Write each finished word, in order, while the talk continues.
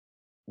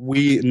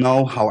we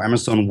know how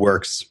Amazon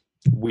works.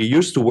 We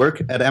used to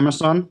work at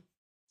Amazon,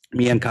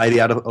 me and Kai, the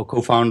other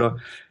co-founder,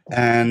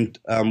 and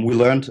we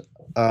learned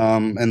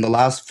in the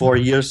last 4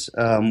 years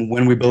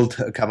when we built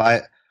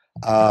Kawai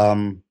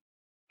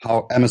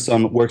how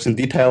Amazon works in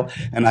detail,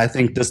 and I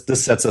think this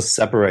sets us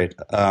separates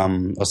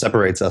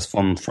us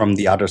from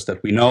the others,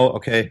 that we know,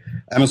 okay,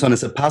 Amazon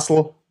is a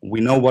puzzle.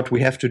 We know what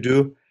we have to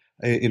do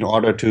in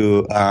order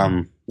to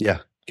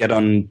get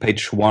on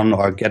page one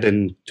or get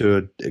in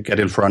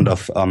front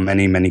of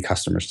many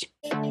customers.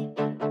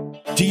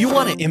 Do you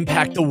want to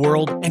impact the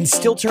world and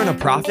still turn a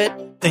profit?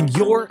 Then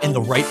you're in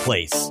the right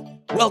place.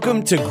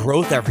 Welcome to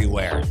Growth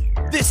Everywhere.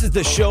 This is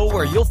the show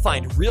where you'll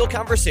find real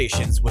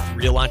conversations with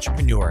real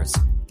entrepreneurs.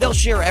 They'll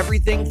share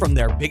everything from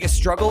their biggest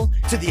struggle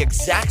to the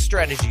exact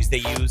strategies they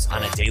use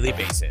on a daily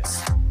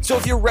basis. So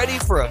if you're ready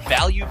for a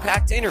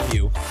value-packed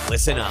interview,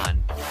 listen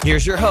on.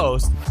 Here's your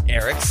host,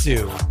 Eric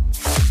Siu.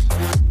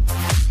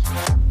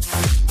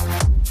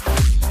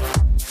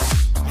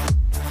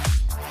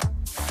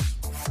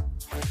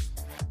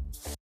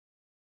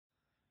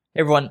 Hey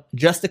everyone,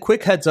 just a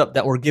quick heads up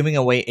that we're giving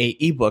away an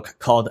ebook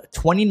called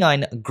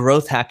 29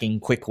 Growth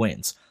Hacking Quick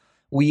Wins.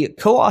 We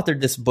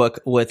co-authored this book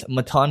with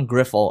Matan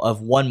Griffel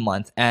of 1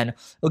 Month, and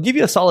it'll give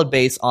you a solid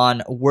base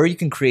on where you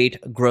can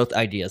create growth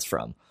ideas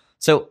from.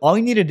 So all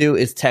you need to do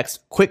is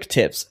text quick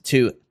tips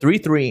to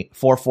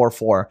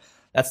 33444.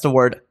 That's the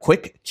word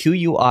quick,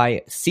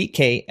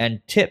 Q-U-I-C-K,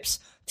 and tips,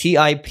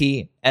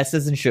 T-I-P-S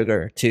as in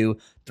sugar, to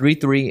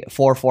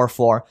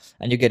 33444,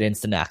 and you get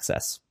instant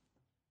access.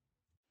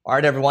 All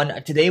right,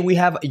 everyone. Today we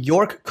have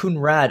Jörg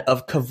Kunrad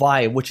of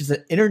Kawai, which is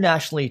an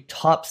internationally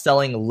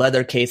top-selling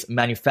leather case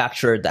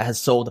manufacturer that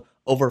has sold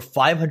over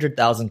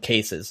 500,000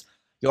 cases.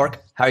 Jörg,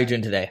 how are you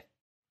doing today?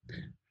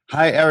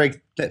 Hi,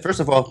 Eric. First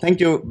of all, thank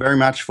you very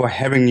much for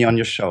having me on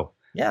your show.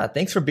 Yeah,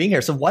 thanks for being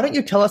here. So why don't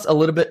you tell us a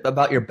little bit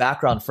about your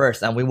background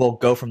first, and we will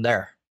go from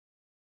there.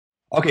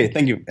 Okay,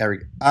 thank you,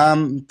 Eric.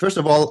 First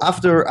of all,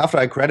 after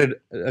I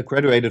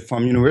graduated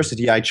from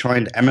university, I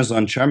joined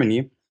Amazon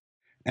Germany.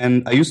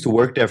 And I used to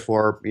work there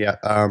for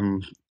a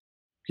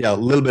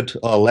little bit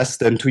less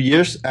than 2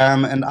 years.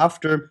 And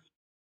after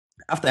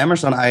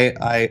Amazon,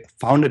 I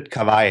founded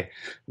Kawai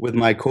with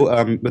my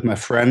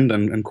friend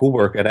and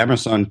co-worker at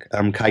Amazon,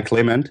 Kai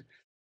Clement.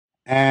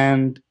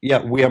 And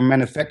we are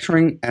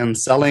manufacturing and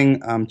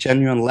selling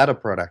genuine leather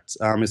products,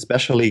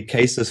 especially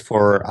cases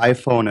for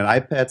iPhone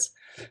and iPads.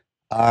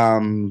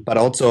 But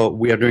also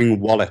we are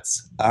doing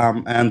wallets.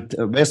 And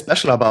very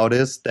special about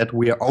is that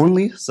we are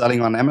only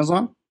selling on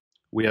Amazon.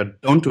 We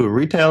don't do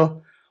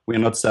retail. We are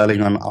not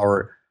selling on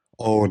our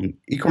own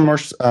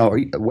e-commerce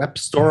web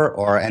store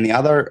or any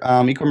other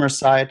e-commerce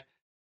site.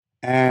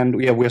 And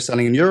we're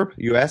selling in Europe,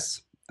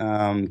 US,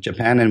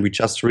 Japan, and we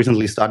just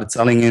recently started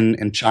selling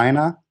in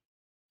China.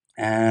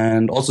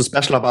 And also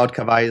special about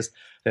Kawai is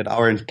that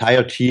our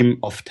entire team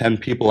of 10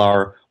 people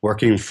are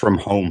working from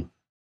home.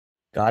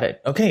 Got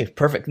it. Okay,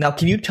 perfect. Now,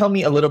 can you tell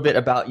me a little bit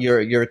about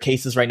your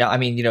cases right now? I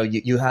mean,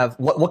 you have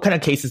what kind of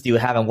cases do you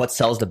have, and what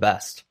sells the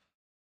best?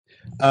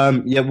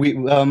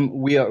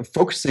 We are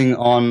focusing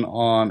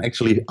on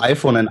actually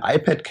iPhone and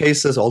iPad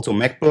cases, also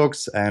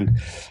MacBooks, and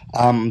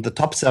the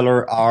top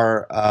seller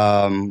are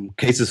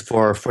cases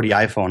for the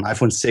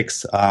iPhone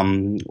 6.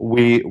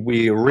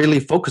 We really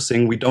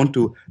focusing. We don't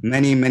do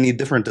many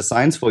different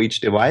designs for each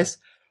device.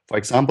 For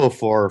example,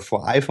 for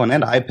iPhone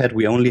and iPad,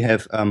 we only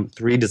have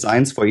 3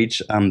 designs for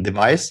each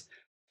device,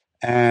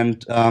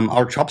 and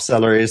our top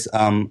seller is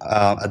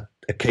a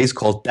case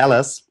called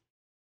Dallas.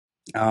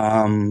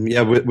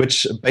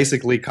 Which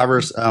basically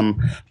covers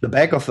the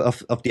back of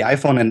the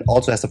iPhone and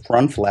also has a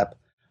front flap,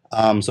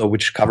 so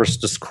which covers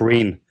the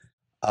screen.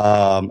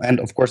 And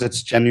of course,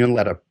 it's genuine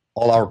leather.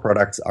 All our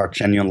products are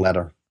genuine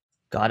leather.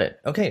 Got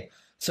it. Okay.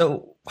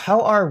 So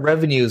how are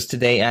revenues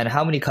today, and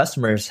how many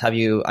customers have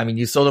you? I mean,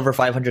 you sold over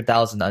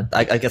 500,000.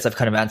 I guess I've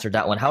kind of answered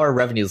that one. How are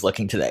revenues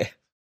looking today?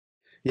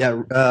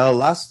 Yeah,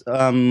 last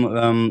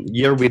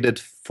year we did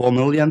 4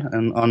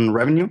 million on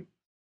revenue.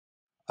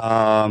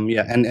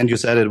 And you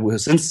said it,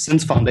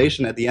 since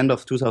foundation at the end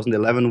of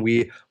 2011,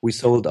 we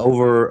sold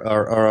over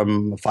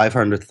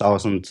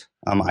 500,000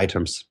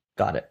 items.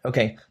 Got it.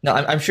 Okay. Now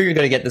I'm sure you're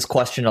going to get this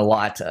question a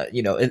lot.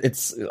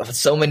 It's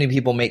so many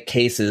people make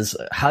cases.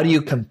 How do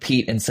you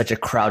compete in such a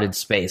crowded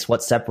space?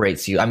 What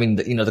separates you? I mean,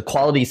 the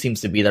quality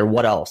seems to be there.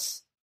 What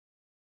else?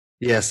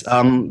 Yes.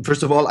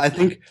 First of all, I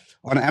think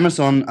on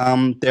Amazon,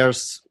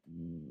 there's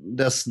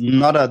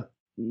not a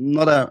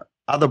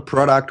other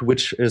product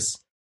which is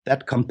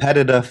that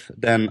competitive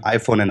than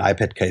iPhone and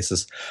iPad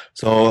cases.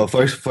 So,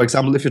 for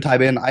example, if you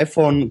type in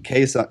iPhone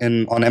case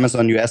on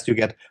Amazon US, you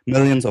get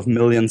millions of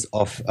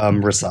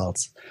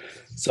results.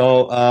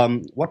 So,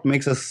 what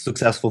makes us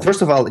successful?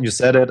 First of all, you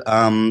said it.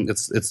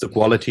 It's the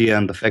quality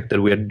and the fact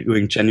that we are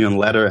doing genuine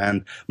leather,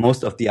 and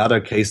most of the other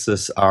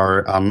cases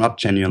are not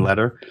genuine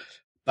leather.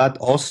 But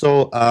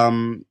also,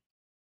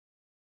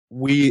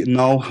 we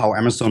know how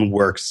Amazon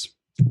works.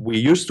 We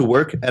used to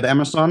work at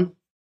Amazon,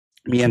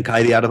 me and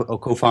Kai, the other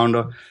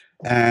co-founder,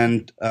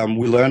 and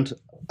we learned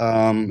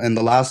in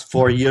the last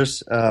 4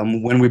 years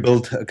when we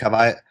built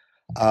Kawai,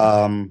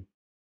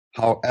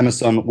 how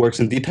Amazon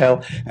works in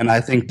detail, and I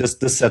think this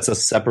sets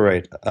us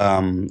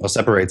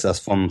separates us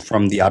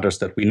from the others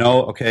that we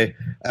know. Okay,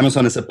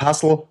 Amazon is a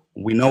puzzle.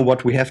 We know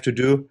what we have to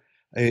do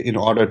in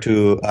order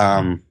to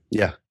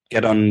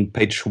get on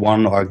page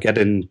one or get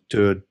in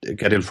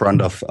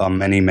front of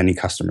many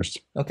customers.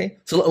 Okay,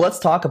 so let's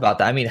talk about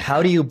that. I mean,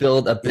 how do you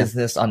build a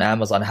business on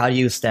Amazon? How do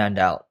you stand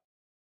out?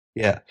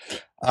 Yeah.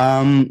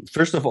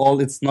 First of all,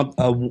 it's not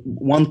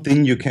one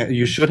thing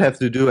you should have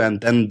to do,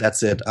 and then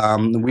that's it.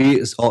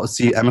 We all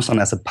see Amazon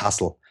as a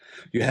puzzle.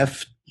 You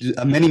have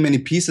many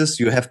pieces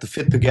you have to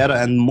fit together,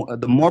 and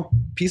the more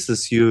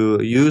pieces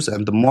you use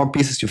and the more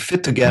pieces you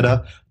fit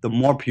together, the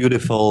more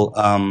beautiful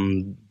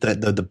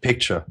the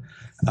picture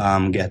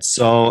gets.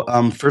 So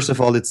first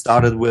of all, it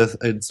started with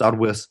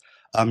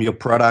your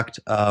product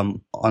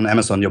on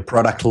Amazon, your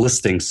product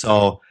listing.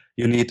 So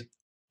you need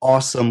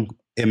awesome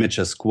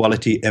images,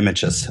 quality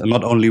images, and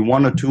not only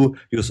one or two.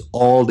 Use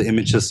all the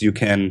images you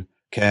can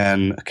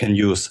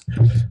use.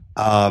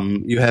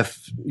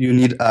 You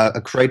need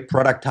a great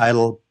product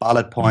title,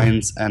 bullet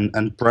points,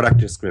 and product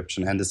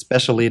description, and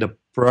especially the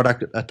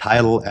product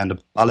title and the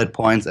bullet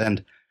points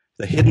and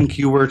the hidden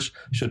keywords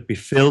should be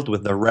filled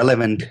with the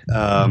relevant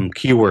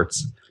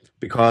keywords,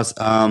 because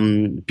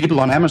people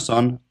on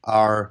Amazon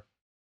are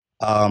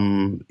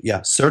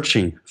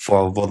searching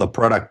for the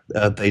product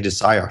they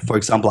desire. For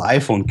example,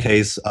 iPhone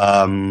case,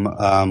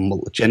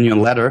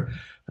 genuine leather.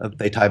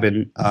 They type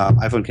in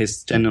iPhone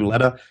case genuine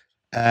leather,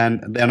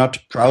 and they're not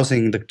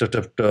browsing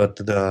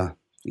the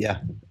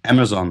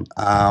Amazon.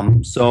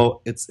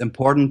 So it's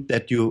important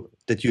that you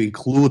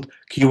include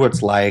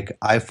keywords like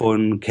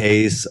iPhone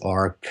case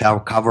or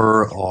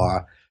cover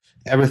or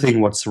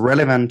everything what's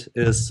relevant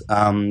is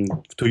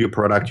to your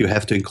product. You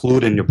have to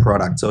include in your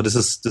product. So this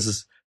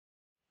is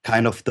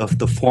kind of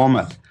the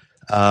format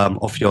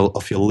of your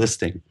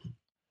listing.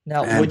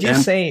 Now, would you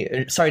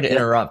say? Sorry to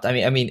interrupt.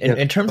 I mean,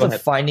 in terms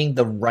of finding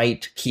the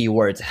right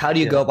keywords, how do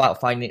you go about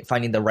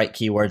finding the right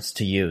keywords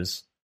to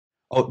use?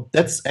 Oh,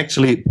 that's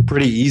actually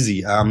pretty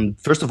easy.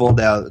 First of all,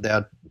 there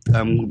are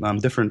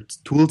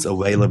different tools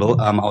available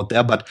out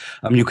there, but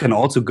you can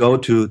also go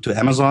to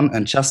Amazon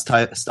and just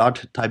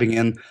start typing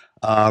in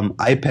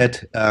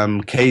iPad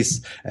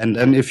case, and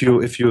then if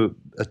you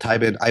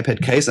type in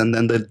iPad case and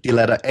then the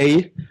letter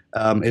A,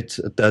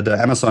 the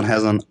Amazon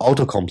has an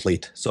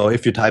autocomplete. So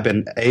if you type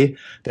in A,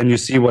 then you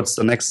see what's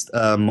the next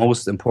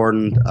most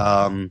important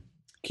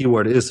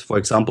keyword is. For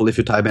example, if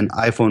you type in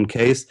iPhone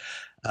case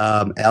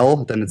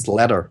L, then it's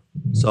letter.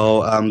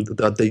 So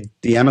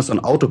the Amazon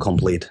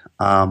autocomplete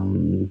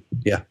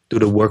do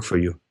the work for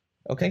you.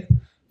 Okay,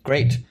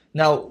 great.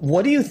 Now,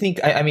 what do you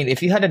think? I mean,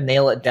 if you had to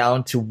nail it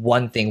down to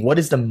one thing, what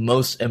is the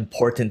most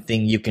important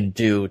thing you can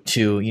do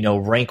to,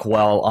 rank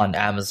well on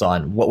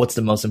Amazon? What's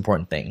the most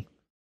important thing?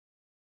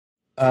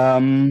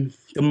 The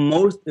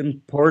most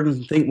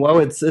important thing. Well,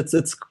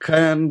 it's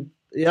kind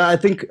of, I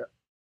think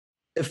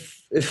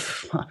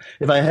if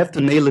I have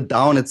to nail it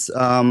down, it's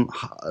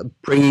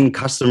bringing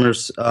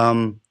customers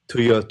to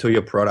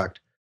your product.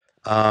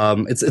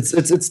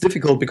 It's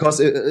difficult because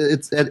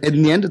it's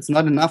in the end it's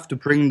not enough to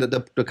bring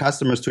the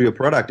customers to your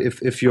product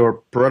if your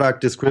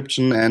product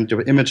description and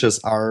your images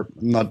are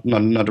not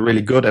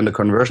really good and the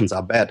conversions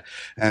are bad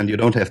and you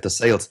don't have the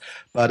sales.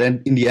 But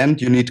in the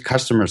end you need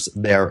customers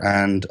there,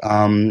 and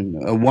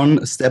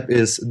one step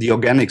is the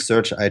organic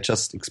search I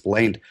just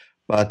explained.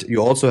 But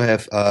you also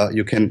have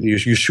you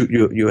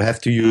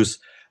have to use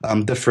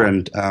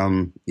different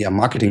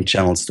marketing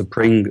channels to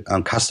bring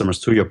customers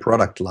to your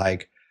product,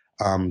 like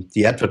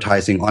the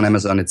advertising on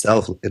Amazon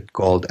itself. It's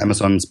called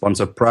Amazon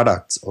sponsored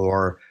products,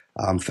 or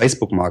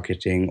Facebook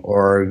marketing,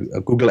 or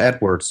Google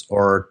AdWords,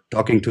 or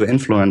talking to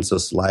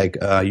influencers like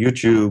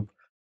YouTube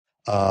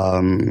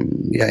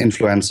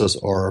influencers,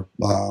 or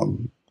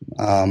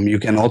you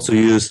can also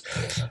use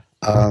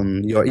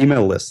your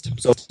email list.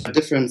 So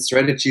different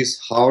strategies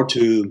how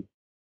to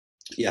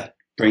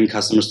bring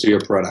customers to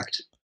your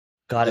product.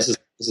 Got it.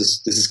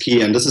 This is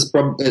key, and this is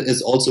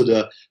also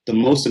the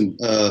most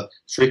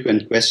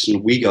frequent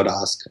question we got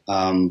asked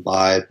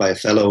by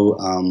fellow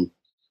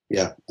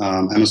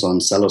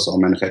Amazon sellers or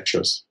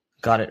manufacturers.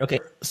 Got it. Okay.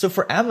 So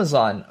for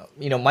Amazon,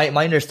 my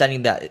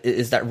understanding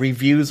is that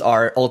reviews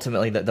are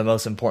ultimately the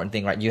most important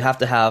thing, right? You have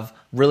to have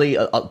really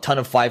a ton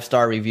of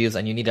 5-star reviews,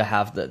 and you need to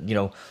have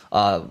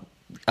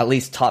at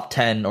least top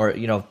 10 or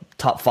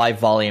top 5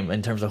 volume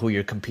in terms of who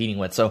you're competing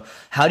with. So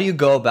how do you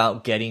go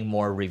about getting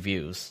more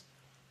reviews?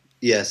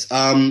 Yes,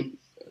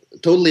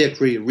 totally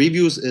agree.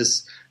 Reviews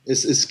is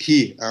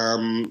key.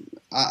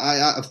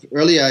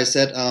 earlier I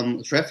said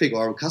traffic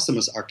or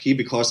customers are key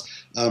because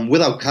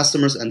without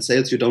customers and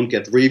sales you don't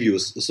get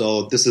reviews.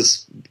 So this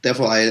is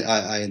therefore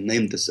I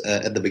named this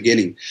at the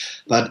beginning.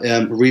 But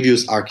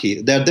reviews are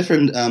key. There are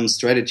different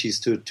strategies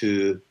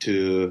to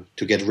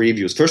get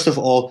reviews. First of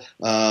all,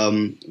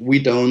 we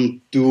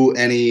don't do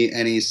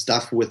any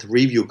stuff with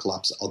review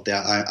clubs out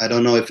there. I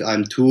don't know if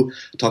I'm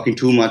talking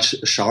too much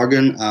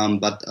jargon,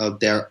 but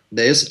there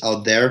is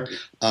out there.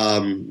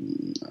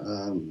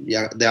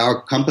 There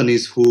are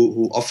companies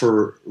who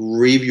offer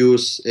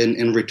reviews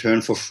in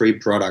return for free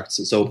products.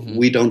 So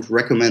we don't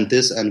recommend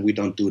this and we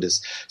don't do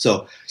this.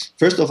 So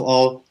first of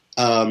all,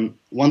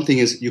 one thing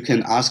is you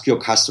can ask your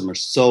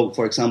customers. So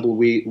for example,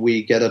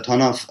 we get a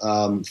ton of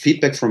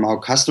feedback from our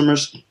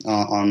customers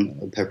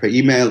on per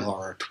email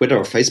or Twitter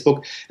or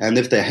Facebook. And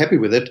if they're happy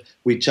with it,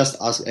 we just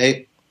ask,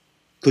 hey,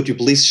 could you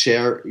please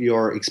share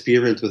your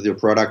experience with your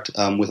product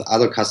with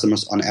other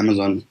customers on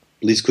Amazon?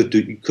 Please, could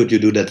you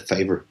do that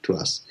favor to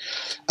us?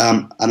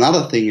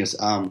 Another thing is,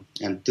 and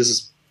this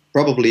is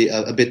probably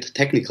a bit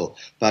technical,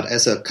 but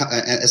as a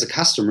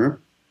customer,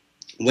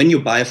 when you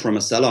buy from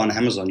a seller on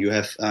Amazon,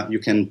 you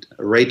can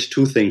rate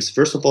two things.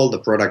 First of all, the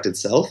product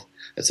itself.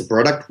 It's a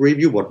product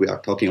review, what we are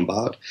talking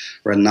about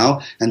right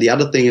now, and the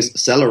other thing is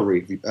seller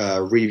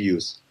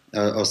reviews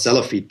or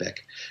seller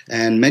feedback.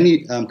 And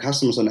many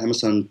customers on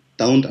Amazon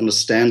don't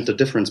understand the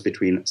difference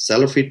between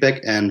seller feedback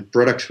and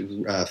product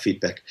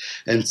feedback,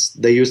 and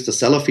they use the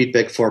seller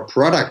feedback for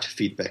product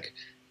feedback.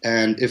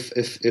 And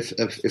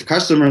if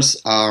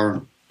customers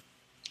are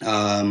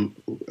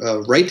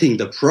rating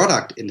the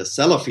product in the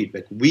seller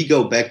feedback, we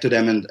go back to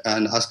them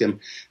and ask them,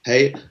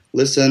 hey,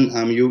 listen,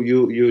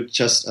 you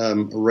just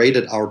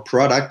rated our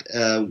product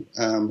at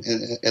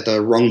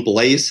the wrong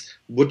place.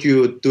 Would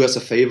you do us a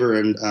favor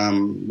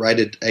and write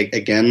it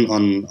again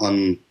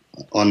on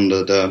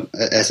the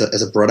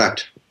as a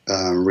product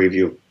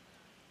review?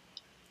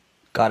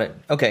 Got it.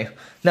 Okay.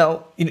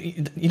 Now,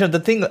 you know the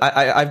thing.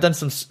 I've done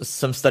some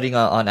studying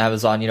on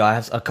Amazon. You know, I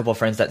have a couple of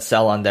friends that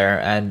sell on there,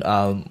 and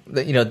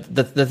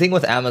the thing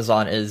with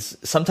Amazon is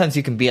sometimes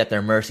you can be at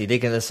their mercy. They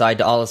can decide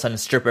to all of a sudden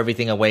strip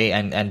everything away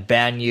and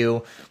ban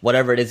you,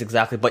 whatever it is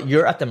exactly. But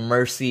you're at the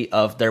mercy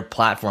of their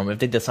platform. If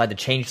they decide to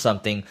change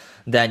something,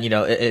 then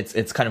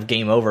it's kind of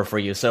game over for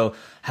you. So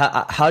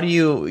how do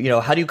you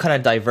kind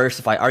of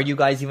diversify? Are you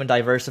guys even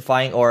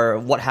diversifying, or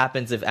what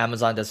happens if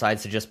Amazon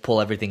decides to just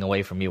pull everything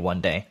away from you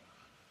one day?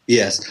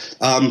 Yes.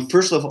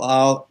 First of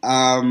all,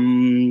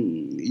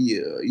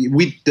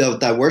 we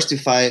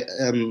diversify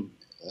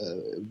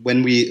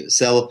when we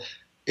sell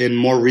in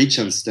more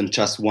regions than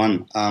just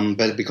one.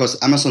 But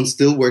because Amazon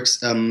still works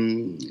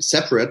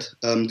separate,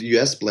 the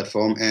US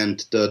platform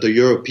and the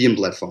European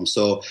platform.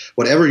 So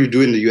whatever you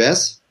do in the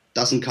US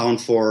doesn't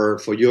count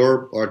for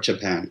Europe or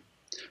Japan.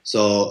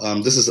 So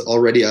this is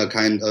already a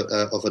kind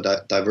of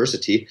a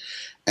diversity.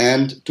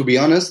 And to be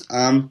honest,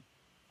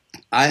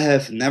 I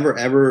have never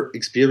ever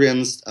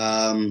experienced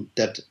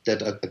that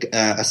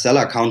a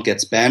seller account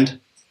gets banned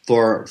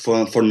for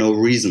no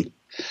reason.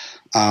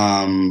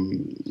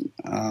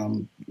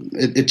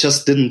 It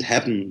just didn't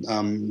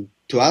happen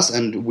to us,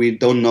 and we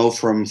don't know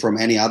from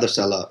any other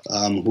seller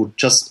who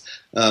just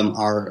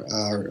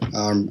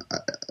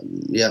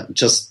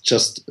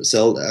just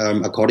sell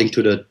according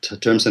to the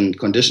terms and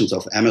conditions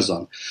of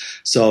Amazon.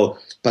 So,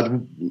 but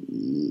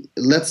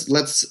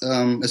let's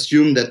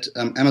assume that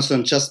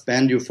Amazon just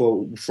banned you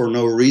for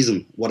no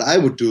reason. What I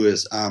would do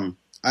is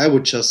I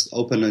would just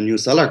open a new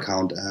seller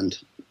account and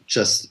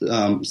just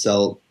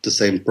sell the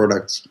same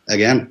products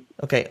again.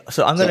 Okay,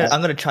 so I'm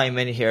gonna chime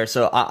in here.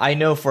 So I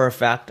know for a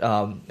fact,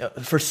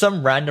 for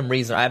some random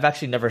reason, I've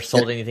actually never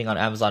sold anything on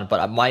Amazon,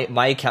 but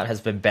my account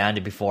has been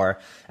banned before.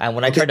 And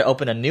when I tried to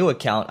open a new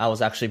account, I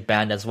was actually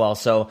banned as well.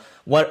 So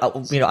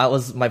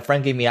my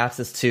friend gave me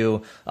access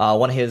to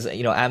one of his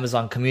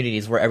Amazon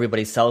communities where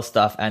everybody sells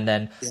stuff, and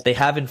then they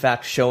have in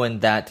fact shown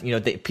that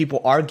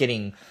people are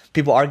getting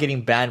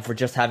banned for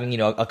just having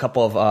a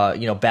couple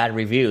of bad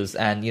reviews,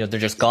 and they're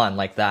just gone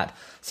like that.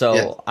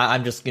 So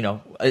I'm just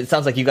it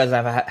sounds like you guys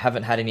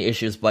haven't had any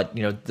issues, but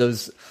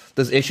those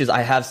issues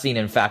I have seen.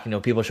 In fact,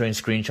 people showing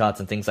screenshots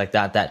and things like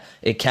that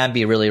it can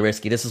be really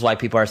risky. This is why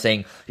people are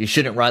saying you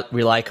shouldn't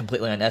rely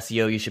completely on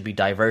SEO. You should be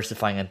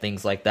diversifying and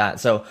things like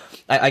that. So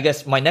I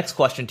guess my next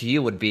question to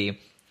you would be,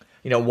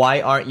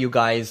 why aren't you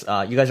guys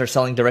are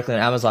selling directly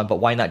on Amazon,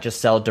 but why not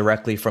just sell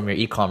directly from your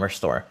e-commerce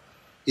store?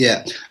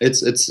 Yeah,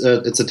 it's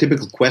a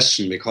typical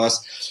question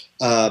because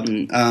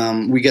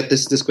we get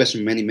this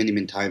question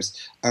many times.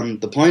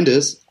 The point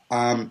is,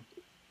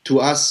 to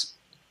us,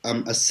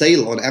 a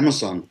sale on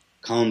Amazon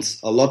counts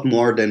a lot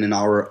more than in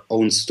our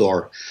own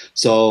store.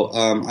 So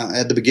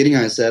at the beginning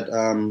I said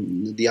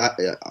the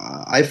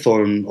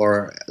iPhone,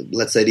 or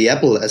let's say the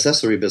Apple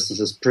accessory business,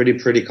 is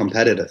pretty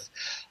competitive.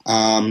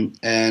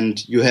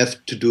 And you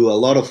have to do a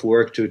lot of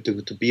work to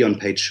be on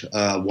page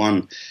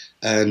one.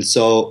 And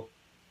so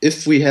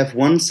if we have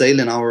one sale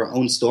in our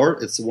own store,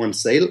 it's one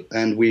sale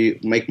and we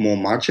make more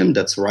margin,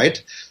 that's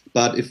right.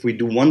 But if we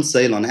do one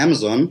sale on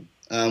Amazon,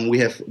 we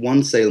have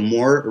one sale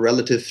more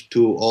relative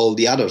to all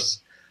the others.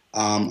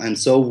 And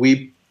so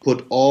we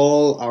put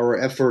all our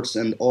efforts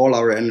and all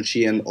our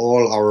energy and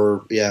all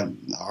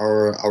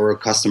our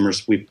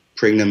customers, we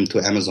bring them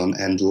to Amazon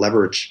and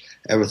leverage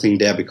everything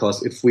there.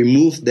 Because if we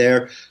move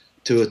there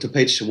to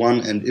page one,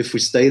 and if we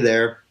stay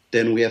there,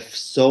 then we have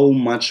so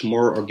much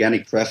more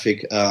organic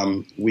traffic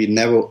we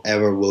never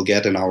ever will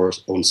get in our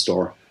own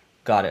store.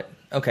 Got it.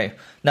 Okay.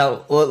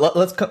 Now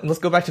let's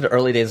go back to the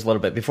early days a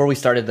little bit. Before we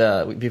started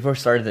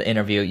the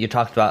interview, you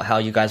talked about how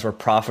you guys were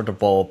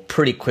profitable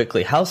pretty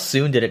quickly. How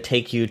soon did it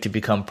take you to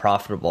become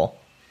profitable?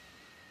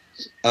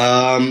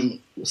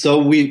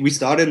 So we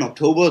started in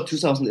October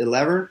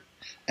 2011,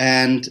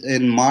 and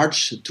in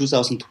March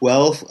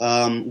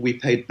 2012 we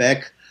paid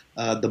back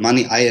the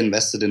money I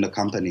invested in the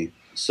company.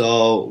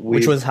 So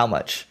which was how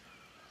much?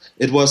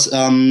 It was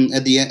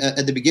at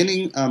the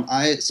beginning.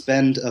 I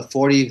spent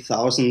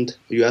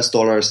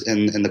 $40,000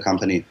 in the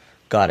company.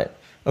 Got it.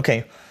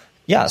 Okay.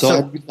 Yeah.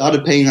 So I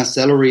started paying a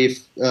salary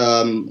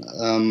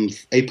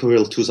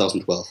April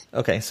 2012.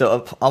 Okay.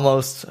 So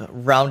almost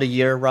around a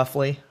year,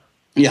 roughly.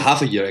 Yeah,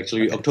 half a year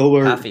actually.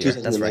 October half a year.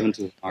 2011 That's right.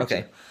 to March.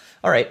 Okay.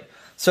 All right.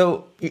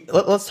 So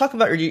let's talk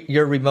about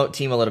your remote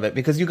team a little bit,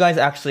 because you guys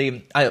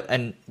actually,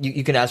 and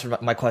you can answer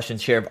my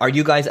questions here. Are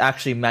you guys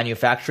actually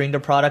manufacturing the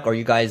product, or are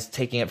you guys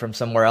taking it from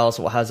somewhere else?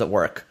 How does it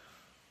work?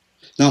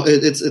 No,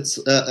 it's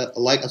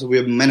like, so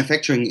we're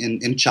manufacturing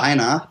in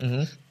China,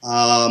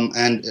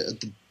 and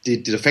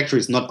the factory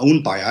is not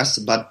owned by us,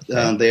 but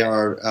they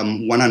are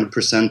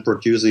 100%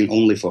 producing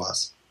only for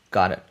us.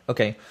 Got it.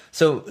 Okay.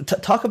 So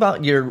talk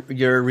about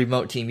your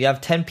remote team. You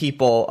have 10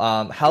 people.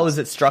 How is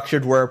it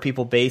structured? Where are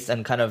people based?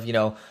 And kind of,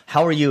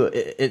 how are you?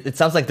 It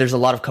sounds like there's a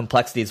lot of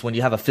complexities when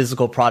you have a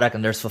physical product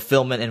and there's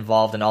fulfillment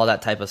involved and all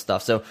that type of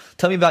stuff. So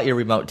tell me about your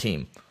remote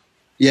team.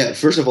 Yeah,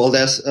 first of all,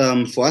 there's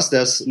for us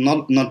there's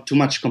not too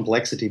much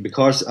complexity,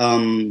 because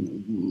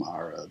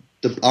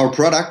our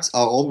products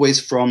are always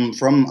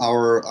from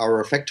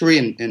our factory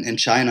in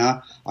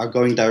China, are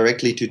going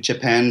directly to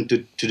Japan,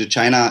 to the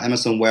China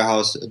Amazon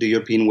warehouse, the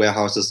European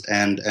warehouses,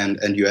 and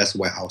US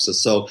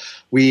warehouses. So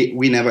we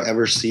never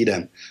ever see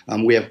them.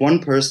 We have one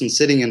person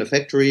sitting in the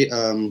factory,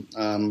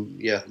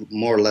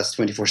 more or less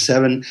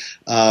 24/7,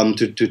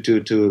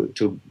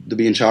 to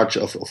be in charge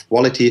of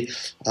quality.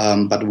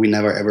 But we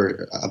never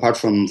ever, apart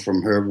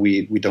from her,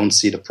 we don't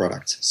see the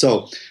products.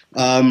 So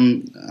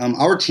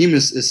our team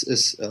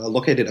is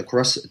located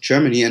across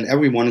Germany, and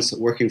everyone is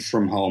working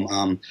from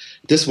home.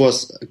 This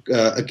was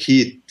a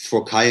key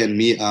for Kai and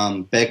me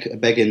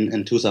back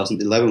in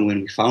 2011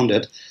 when we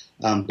founded.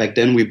 Back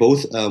then, we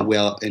both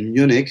were in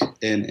Munich,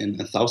 in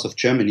the south of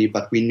Germany,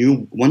 but we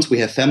knew once we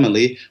have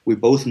family, we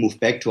both moved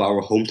back to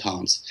our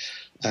hometowns.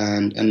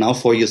 And now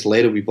 4 years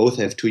later, we both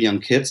have 2 young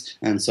kids,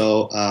 and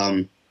so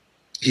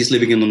he's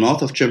living in the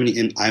north of Germany,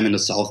 and I'm in the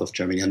south of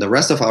Germany. And the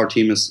rest of our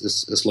team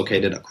is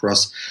located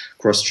across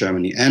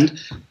Germany. And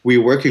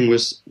we're working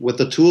with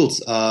the tools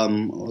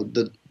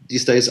that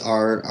these days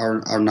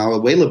are now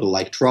available,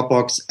 like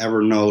Dropbox,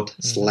 Evernote,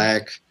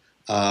 Slack,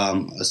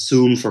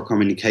 Zoom for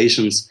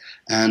communications.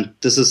 And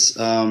this is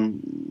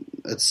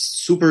it's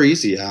super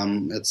easy.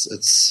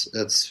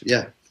 It's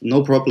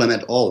no problem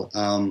at all.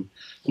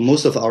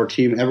 Most of our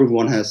team,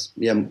 everyone has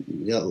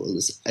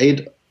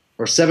 8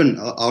 or 7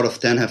 out of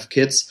 10 have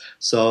kids,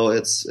 so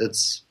it's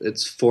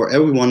for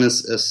everyone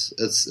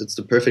it's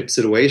the perfect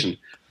situation,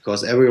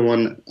 because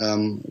everyone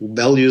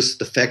values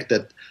the fact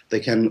that they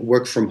can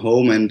work from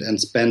home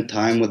and spend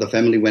time with the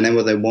family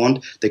whenever they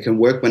want. They can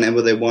work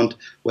whenever they want,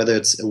 whether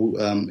it's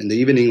in the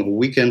evening or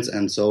weekends,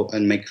 and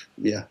make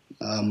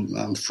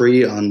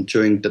free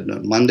during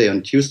the Monday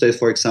and Tuesdays,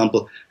 for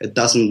example. It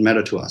doesn't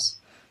matter to us.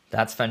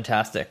 That's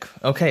fantastic.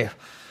 Okay.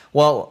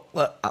 Well,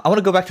 I want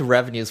to go back to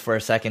revenues for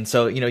a second.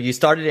 So, you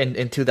started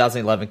in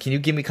 2011. Can you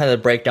give me kind of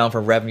a breakdown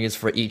for revenues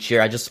for each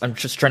year? I'm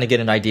just trying to get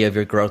an idea of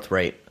your growth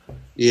rate.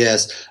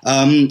 Yes.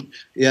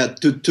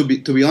 To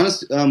be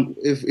honest,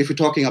 if we're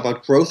talking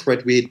about growth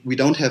rate, we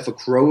don't have a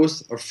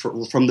growth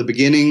from the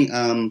beginning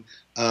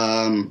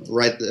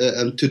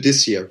to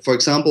this year. For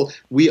example,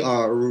 we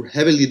are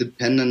heavily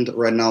dependent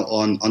right now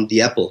on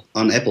Apple.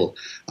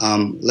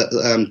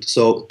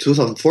 So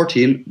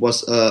 2014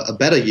 was a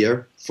better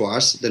year for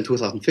us than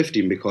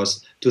 2015,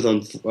 because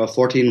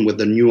 2014 with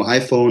the new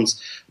iPhones,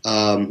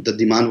 the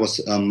demand was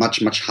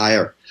much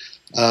higher.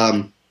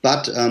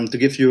 But to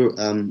give you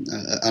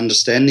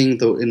understanding,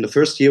 though, in the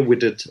first year we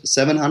did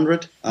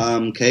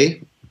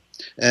 700K,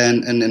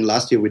 and then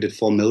last year we did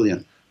 4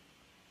 million.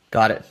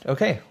 Got it.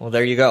 Okay. Well,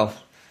 there you go.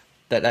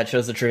 That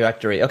shows the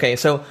trajectory. Okay.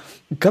 So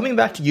coming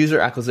back to user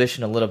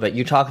acquisition a little bit,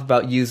 you talked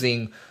about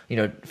using,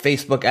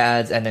 Facebook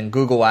ads and then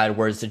Google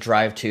AdWords to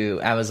drive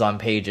to Amazon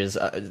pages.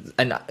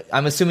 And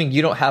I'm assuming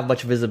you don't have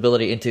much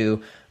visibility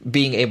into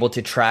being able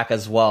to track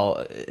as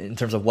well in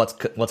terms of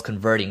what's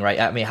converting, right?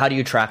 I mean, how do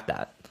you track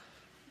that?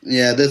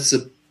 Yeah, that's a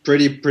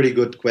pretty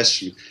good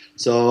question.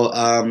 So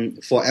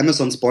for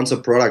Amazon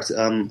sponsored products,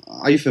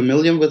 are you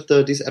familiar with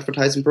this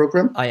advertising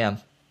program? I am.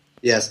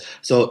 Yes.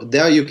 So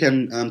there you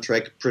can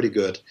track pretty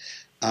good.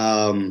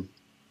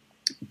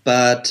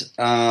 But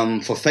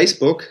for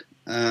Facebook,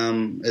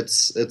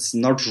 it's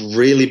not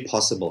really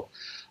possible.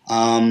 There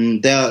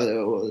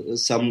are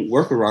some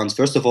workarounds.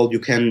 First of all, you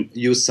can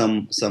use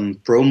some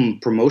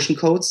promotion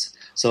codes.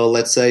 So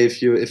let's say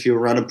if you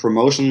run a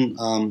promotion,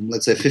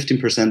 let's say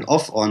 15%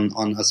 off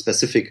on a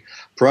specific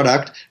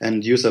product,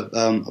 and use a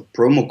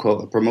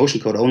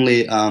promotion code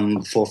only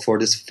for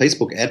this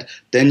Facebook ad,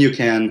 then you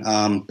can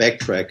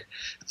backtrack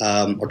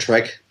or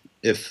track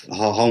if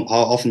how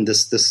often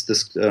this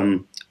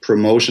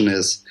promotion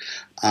was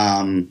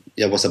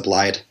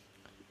applied.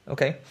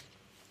 Okay.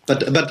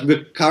 But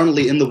we're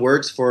currently in the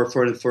works for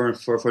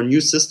a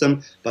new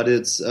system, but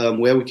it's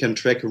where we can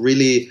track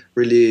really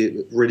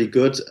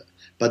good.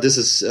 But this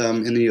is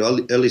in the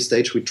early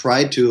stage. We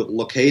try to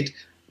locate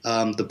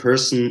the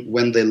person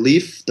when they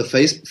leave the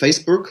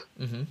Facebook.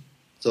 Mm-hmm.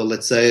 So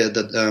let's say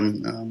that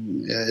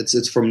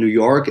it's from New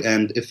York,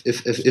 and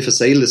if a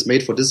sale is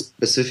made for this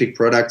specific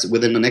product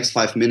within the next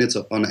 5 minutes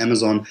on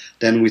Amazon,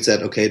 then we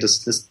said, okay,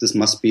 this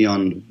must be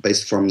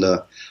based from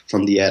the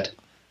ad.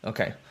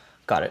 Okay,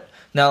 got it.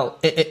 Now,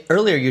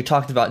 earlier you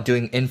talked about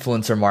doing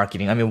influencer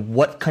marketing. I mean,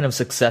 what kind of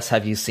success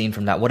have you seen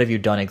from that? What have you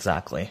done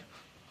exactly?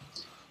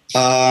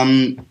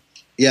 What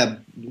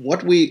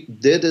we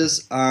did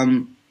is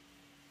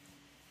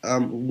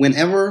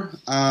whenever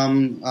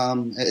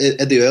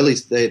at the early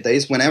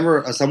days,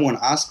 whenever someone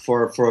asked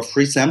for a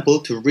free sample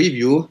to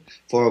review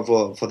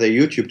for their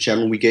YouTube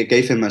channel, we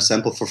gave him a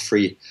sample for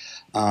free.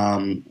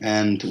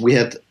 And we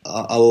had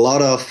a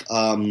lot of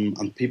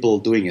people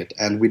doing it,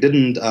 and we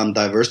didn't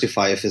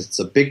diversify if it's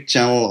a big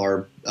channel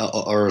or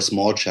a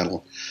small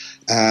channel.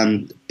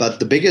 But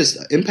the biggest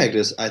impact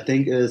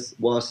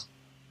was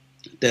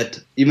that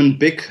even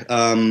big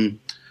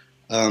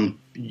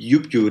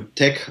YouTube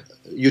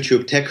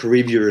tech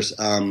reviewers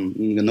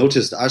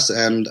noticed us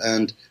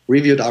and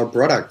reviewed our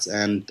products,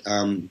 and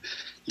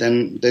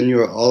then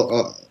you're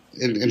all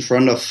in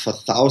front of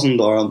 1,000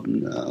 or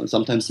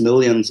sometimes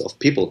millions of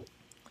people.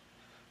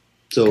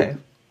 So okay.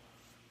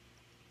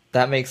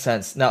 That makes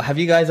sense. Now, have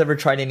you guys ever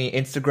tried any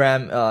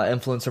Instagram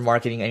influencer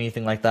marketing,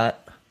 anything like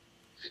that?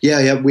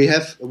 Yeah, we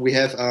have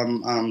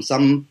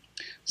some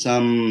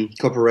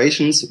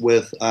cooperations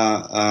with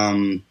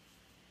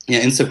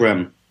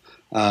Instagram.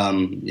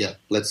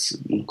 Let's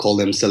call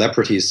them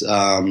celebrities.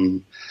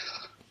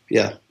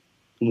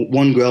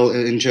 One girl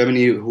in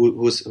Germany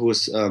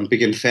who's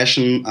big in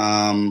fashion.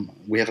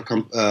 We have a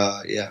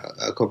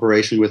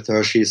cooperation with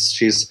her.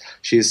 She's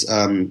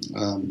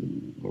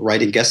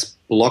writing guest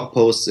blog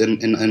posts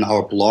in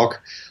our blog,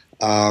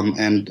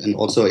 and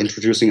also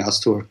introducing us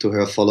to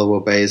her follower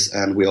base.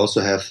 And we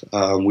also have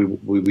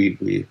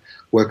we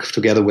work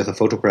together with a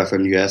photographer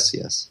in the US.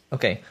 Yes.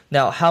 Okay.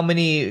 Now, how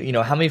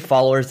many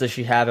followers does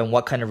she have, and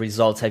what kind of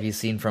results have you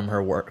seen from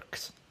her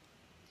works?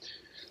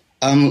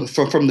 From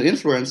the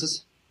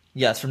influencers.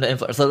 Yes, from the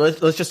influencer. So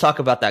let's just talk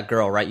about that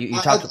girl, right? You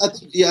talked.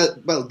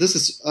 Well, this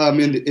is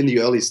in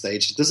the early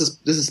stage. This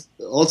is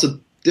also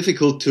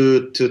difficult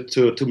to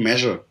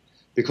measure,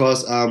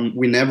 because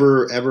we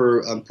never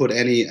ever put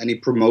any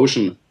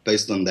promotion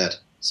based on that.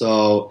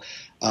 So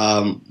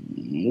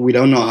we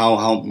don't know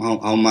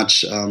how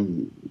much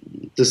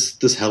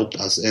this helped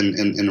us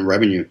in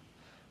revenue.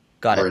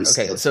 Got it.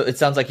 Okay, so it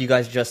sounds like you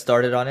guys just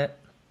started on it.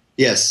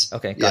 Yes.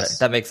 Okay, got it.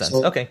 That makes sense.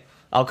 Okay.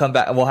 I'll come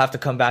back. We'll have to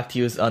come back to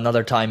you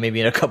another time,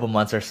 maybe in a couple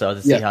months or so,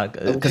 to see how.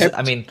 Because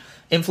I mean,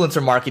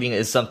 influencer marketing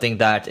is something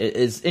that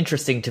is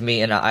interesting to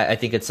me, and I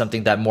think it's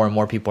something that more and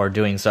more people are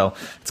doing. So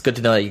it's good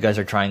to know that you guys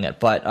are trying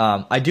it. But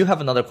I do have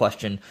another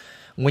question.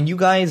 When you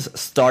guys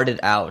started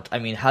out, I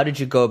mean, how did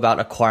you go about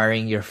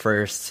acquiring your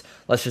first,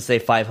 let's just say,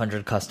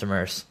 500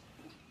 customers?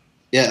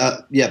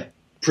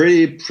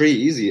 Pretty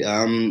easy.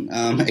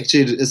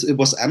 Actually, it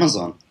was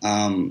Amazon.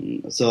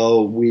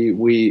 So we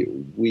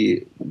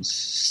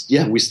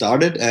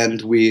started,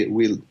 and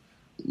we.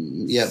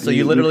 So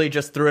you literally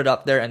just threw it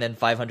up there, and then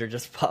 500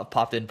 just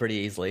popped in pretty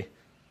easily.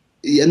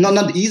 Yeah,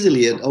 not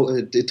easily.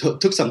 It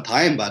took some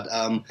time, but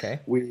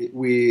okay.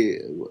 We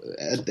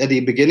at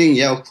the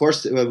beginning, of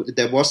course,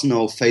 there was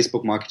no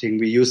Facebook marketing.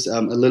 We used a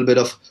little bit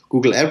of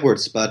Google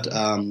AdWords, but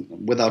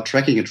without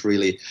tracking it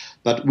really.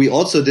 But we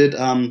also did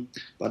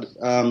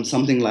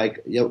something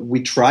like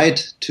we tried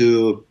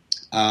to.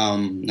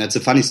 It's a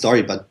funny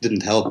story, but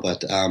didn't help.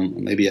 But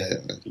maybe I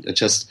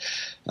just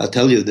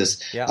tell you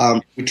this. Yeah.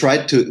 We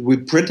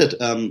printed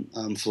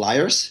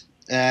flyers.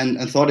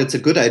 And thought it's a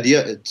good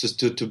idea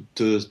to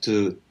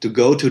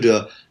go to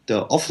the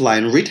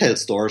offline retail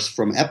stores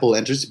from Apple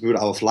and distribute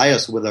our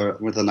flyers with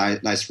a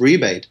nice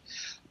rebate.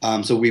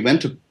 So we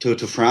went to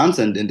France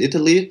and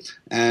Italy,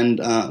 and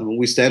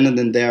we standed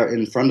in there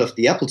in front of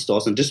the Apple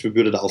stores and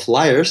distributed our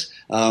flyers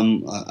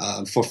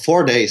for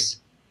 4 days.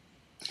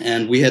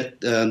 And we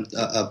had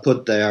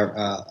put their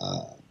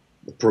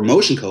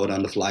promotion code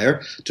on the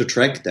flyer to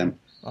track them.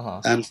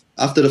 Uh-huh. And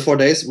after the 4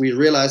 days, we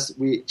realized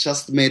we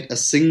just made a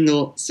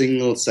single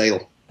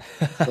sale.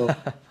 So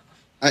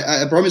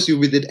I promise you,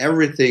 we did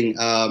everything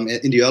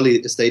in the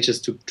early stages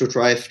to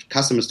drive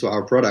customers to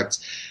our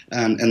products,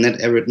 and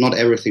not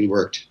everything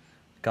worked.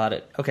 Got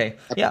it. Okay.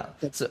 Yeah.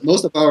 So,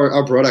 Most of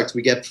our products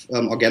we get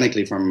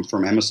organically from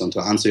Amazon,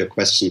 to answer your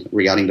question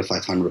regarding the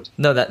 500.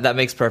 no, that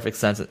makes perfect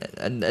sense.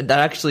 And that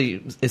actually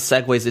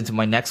segues into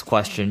my next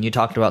question. You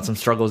talked about some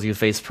struggles you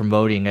faced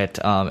promoting it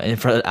in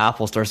front of the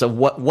Apple Store. So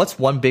what's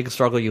one big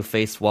struggle you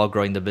faced while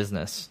growing the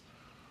business?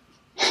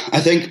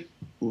 I think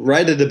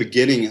right at the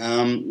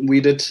beginning, we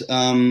did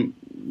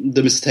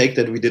the mistake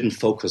that we didn't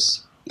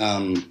focus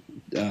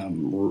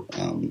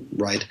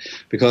right,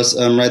 because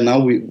right now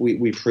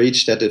we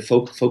preach that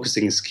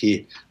focusing is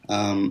key.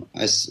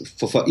 As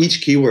for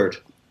each keyword,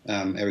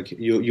 Eric,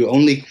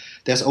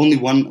 there's only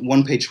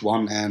one page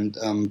one, and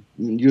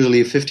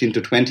usually 15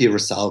 to 20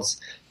 results,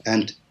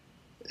 and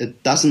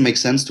it doesn't make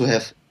sense to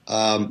have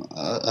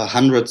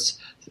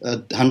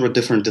 100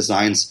 different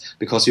designs,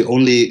 because you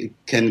only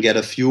can get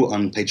a few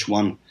on page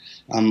one.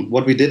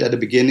 What we did at the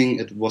beginning,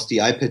 it was the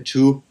iPad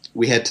 2.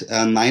 We had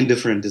 9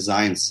 different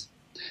designs,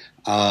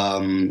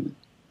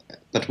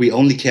 but we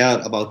only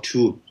cared about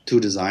two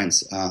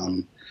designs.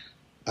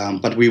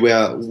 But we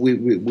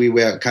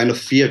were kind of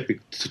feared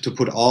to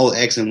put all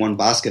eggs in one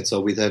basket.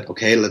 So we said,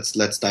 okay,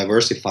 let's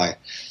diversify.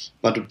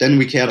 But then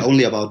we cared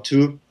only about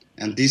 2,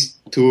 and these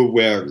 2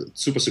 were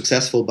super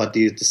successful. But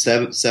the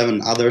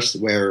seven others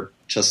were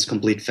just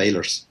complete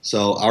failures.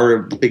 So our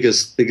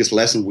biggest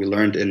lesson we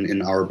learned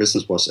in our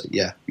business was,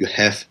 you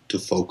have to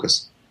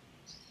focus.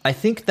 I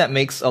think that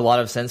makes a lot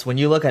of sense. When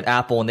you look at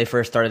Apple, when they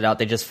first started out,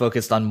 they just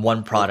focused on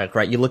one product,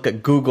 right? You look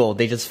at Google,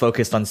 they just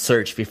focused on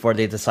search before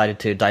they decided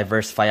to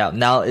diversify out.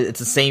 Now it's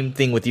the same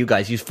thing with you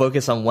guys. You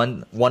focus on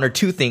one or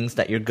two things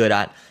that you're good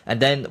at, and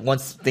then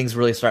once things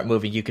really start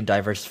moving, you can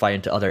diversify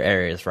into other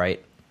areas,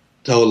 right?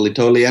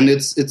 Totally, and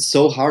it's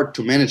so hard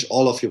to manage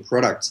all of your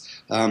products.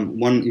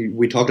 One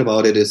we talked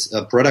about it is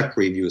product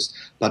reviews,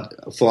 but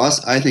for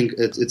us, I think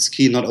it's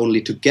key not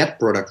only to get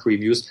product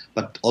reviews,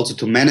 but also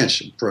to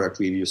manage product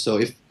reviews. So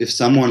if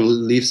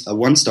someone leaves a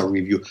 1-star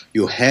review,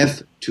 you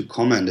have to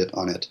comment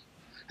on it,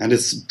 and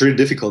it's pretty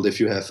difficult if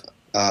you have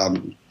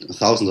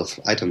thousands of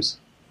items.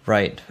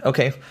 Right.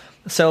 Okay.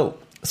 So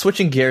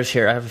switching gears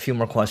here, I have a few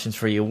more questions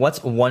for you.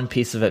 What's one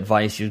piece of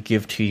advice you'd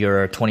give to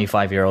your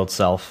 25-year-old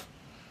self?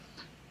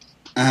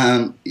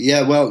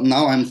 Well,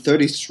 now I'm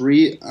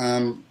 33,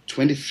 8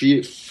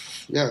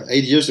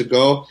 years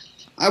ago,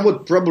 I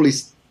would probably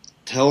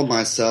tell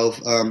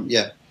myself,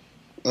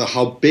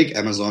 how big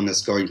Amazon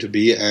is going to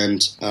be,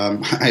 and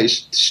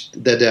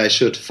that I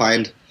should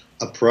find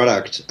a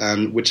product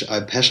which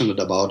I'm passionate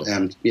about,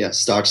 and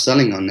start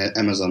selling on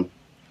Amazon.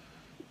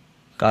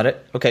 Got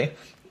it. Okay.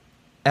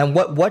 And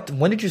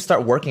when did you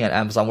start working at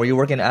Amazon? Were you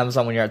working at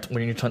Amazon when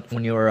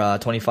you were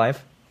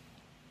 25?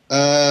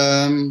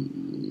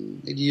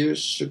 8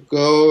 years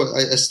ago,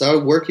 I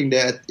started working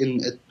there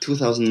in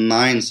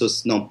 2009. So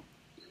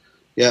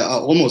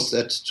almost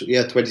at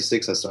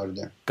 26. I started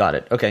there. Got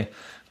it. Okay,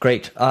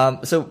 great.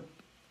 So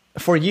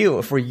for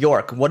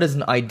York, what does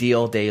an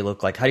ideal day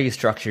look like? How do you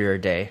structure your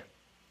day?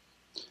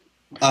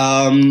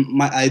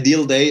 My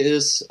ideal day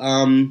is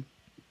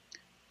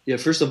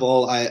first of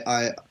all,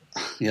 my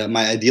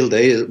ideal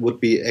day would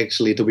be,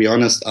 actually, to be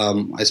honest,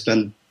 I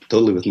spend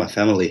totally with my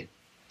family.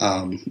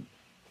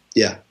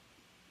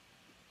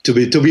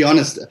 To be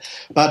honest,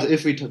 but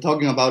if we're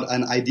talking about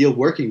an ideal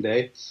working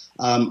day,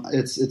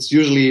 it's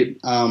usually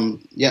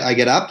I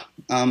get up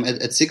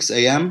at 6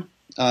 a.m.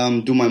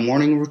 Do my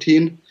morning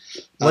routine.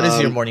 What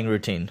is your morning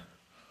routine?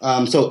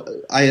 So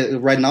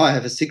right now I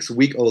have a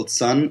 6-week-old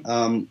son,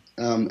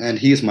 and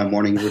he is my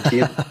morning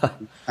routine.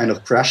 Kind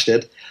of crushed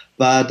it,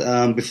 but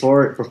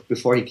before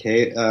he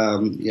came,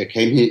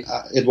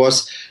 it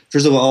was,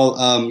 first of all,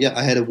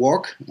 I had a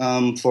walk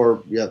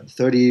for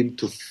 30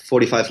 to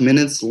 45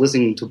 minutes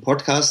listening to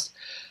podcasts.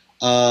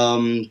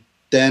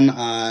 Then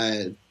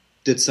I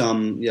did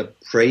some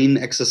brain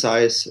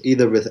exercise,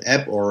 either with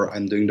app or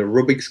I'm doing the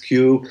Rubik's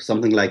Cube,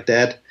 something like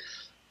that.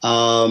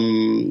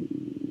 And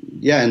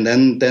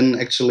then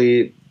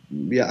actually,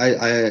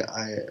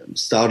 I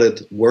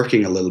started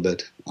working a little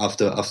bit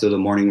after the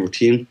morning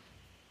routine,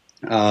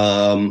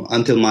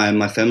 until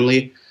my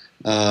family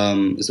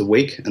is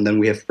awake, and then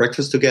we have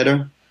breakfast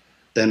together.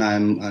 Then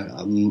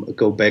I'm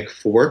go back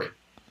for work.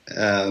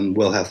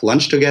 We'll have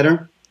lunch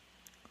together.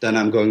 Then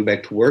I'm going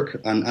back to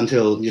work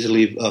until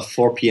usually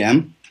 4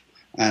 p.m.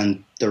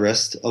 and the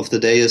rest of the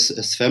day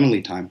is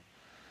family time.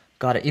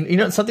 Got it. You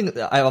know, something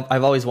that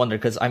I've always wondered,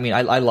 because I mean,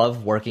 I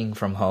love working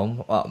from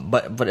home,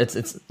 but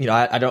it's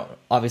I don't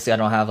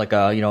have like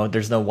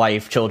there's no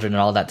wife, children, and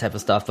all that type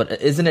of stuff.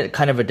 But isn't it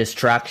kind of a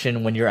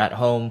distraction when you're at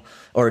home,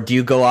 or do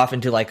you go off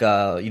into like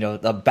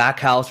a back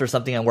house or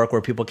something and work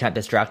where people can't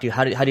distract you?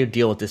 How do you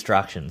deal with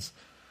distractions?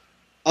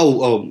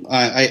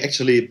 I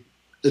actually,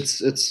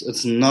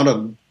 it's not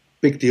a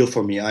big deal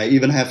for me. I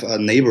even have a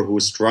neighbor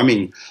who's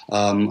drumming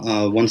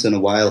once in a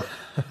while,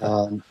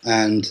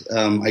 and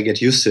I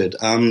get used to it.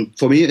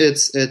 For me,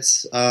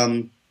 it's. Are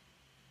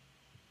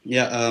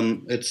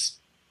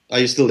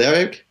you still there,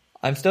 Eric?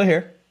 I'm still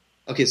here.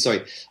 Okay,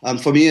 sorry.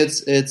 For me,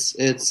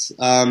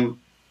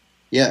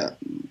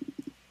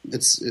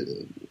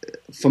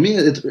 for me,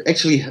 it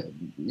actually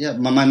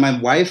my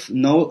wife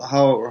know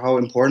how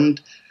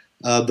important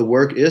the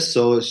work is,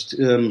 so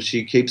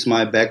she keeps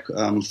my back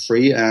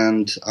free,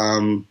 and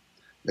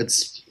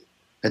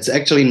it's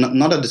actually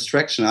not a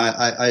distraction.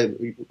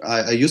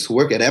 I used to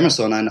work at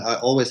Amazon, and I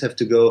always have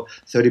to go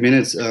 30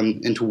 minutes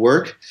into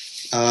work.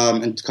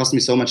 And it cost me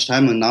so much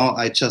time, and now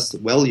I just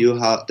value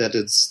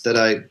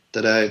that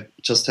I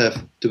just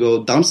have to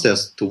go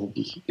downstairs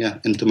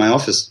into my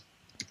office.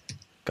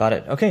 Got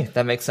it. Okay,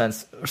 that makes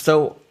sense.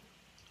 So,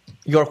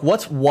 York,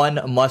 what's one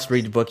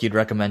must-read book you'd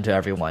recommend to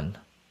everyone?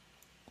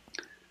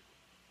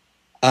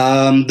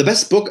 The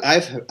best book I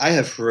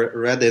have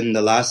read in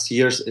the last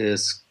years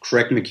is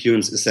Craig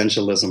McKeown's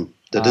Essentialism: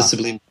 The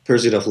Disciplined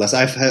Pursuit of Less.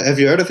 Have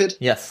you heard of it?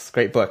 Yes,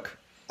 great book.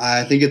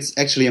 I think it's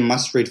actually a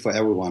must-read for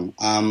everyone.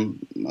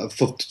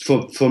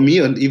 For me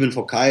and even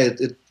for Kai,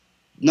 it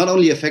not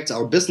only affects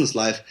our business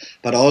life,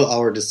 but all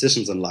our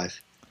decisions in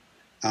life.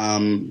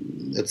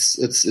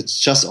 It's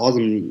just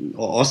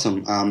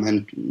awesome.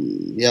 And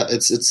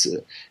it's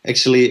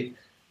actually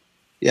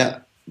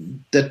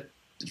that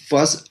for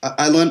us.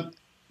 I learned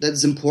that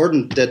it's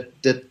important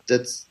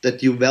that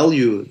you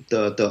value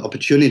the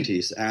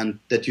opportunities, and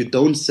that you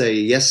don't say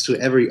yes to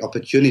every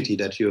opportunity.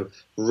 That you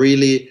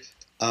really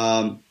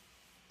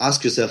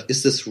ask yourself,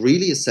 is this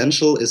really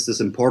essential? Is this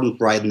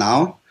important right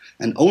now?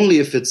 And only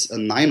if it's a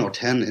 9 or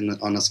 10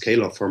 on a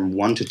scale of from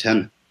 1 to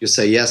 10, you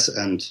say yes,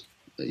 and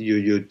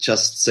you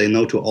just say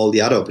no to all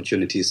the other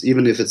opportunities.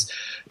 Even if it's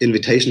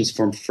invitations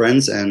from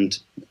friends and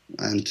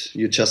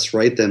you just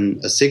rate them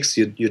a 6,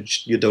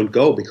 you don't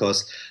go,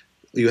 because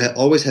you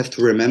always have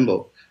to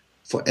remember,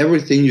 for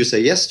everything you say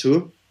yes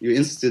to, you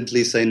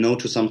instantly say no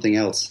to something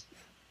else.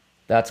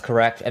 That's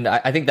correct. And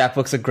I think that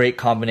book's a great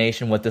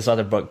combination with this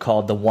other book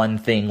called The One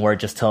Thing, where it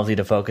just tells you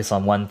to focus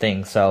on one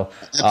thing. So,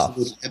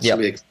 Absolutely.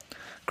 Yep.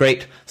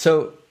 Great.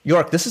 So,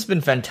 York, this has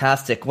been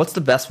fantastic. What's the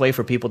best way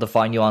for people to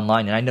find you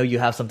online? And I know you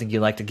have something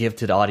you'd like to give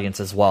to the audience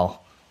as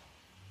well.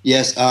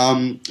 Yes.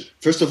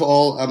 First of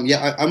all,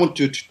 I want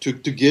to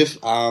give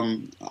our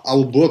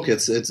book.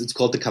 It's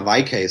called The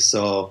Kawai Case.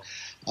 So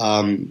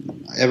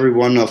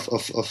everyone of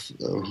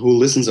who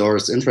listens or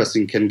is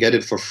interested can get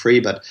it for free.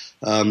 But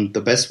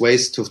the best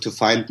ways to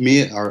find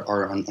me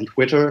are on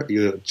Twitter.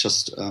 You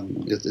just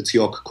it's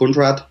York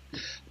Kundrat,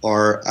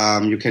 or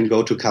you can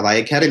go to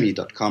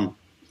kawaiacademy.com.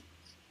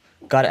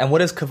 Got it. And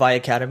what is Kawai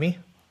Academy?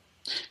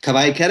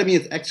 Kawai Academy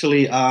is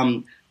actually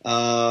our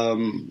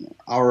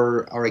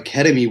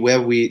academy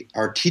where we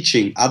are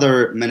teaching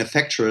other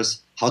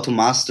manufacturers how to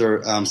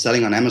master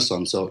selling on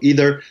Amazon. So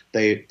either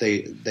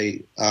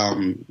they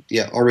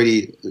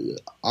already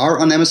are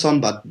on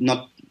Amazon but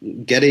not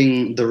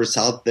getting the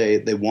result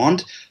they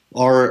want,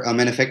 or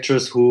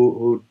manufacturers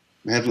who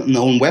have an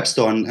own web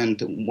store and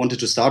wanted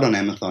to start on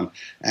Amazon.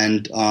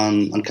 And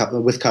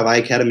with Kawai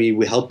Academy,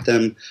 we help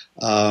them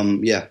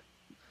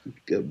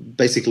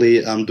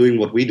basically doing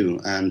what we do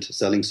and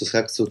selling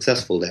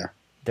successful there.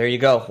 There you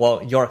go.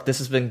 Well, York, this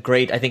has been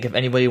great. I think if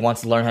anybody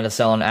wants to learn how to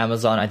sell on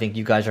Amazon, I think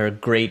you guys are a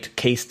great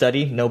case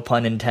study. No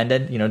pun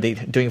intended. You know, they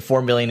doing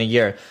 $4 million a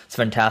year. It's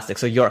fantastic.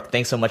 So, York,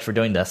 thanks so much for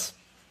doing this.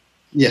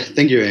 Yeah,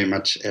 thank you very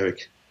much,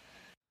 Eric.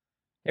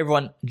 Hey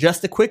everyone,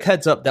 just a quick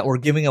heads up that we're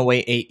giving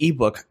away an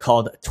ebook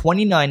called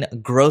 29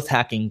 Growth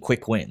Hacking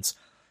Quick Wins.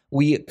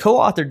 We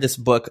co-authored this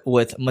book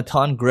with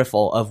Matan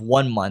Griffel of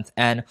 1 Month,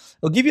 and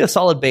it'll give you a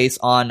solid base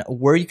on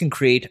where you can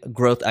create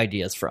growth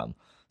ideas from.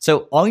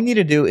 So all you need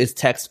to do is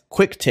text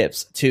quick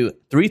tips to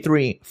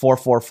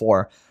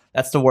 33444.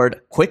 That's the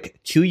word quick,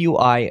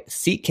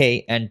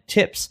 QUICK, and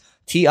tips,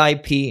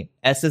 TIP,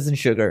 S as in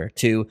sugar,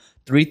 to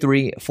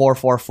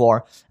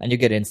 33444, and you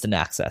get instant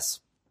access.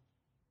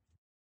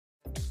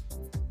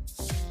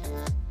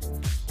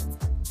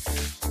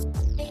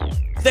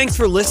 Thanks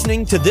for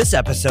listening to this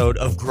episode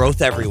of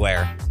Growth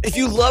Everywhere. If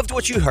you loved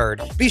what you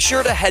heard, be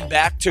sure to head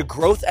back to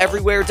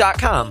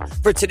growtheverywhere.com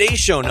for today's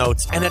show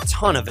notes and a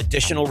ton of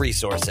additional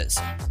resources.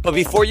 But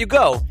before you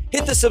go,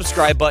 hit the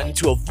subscribe button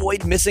to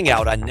avoid missing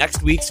out on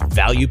next week's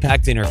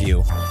value-packed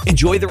interview.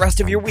 Enjoy the rest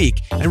of your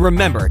week, and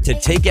remember to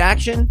take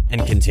action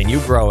and continue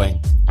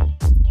growing.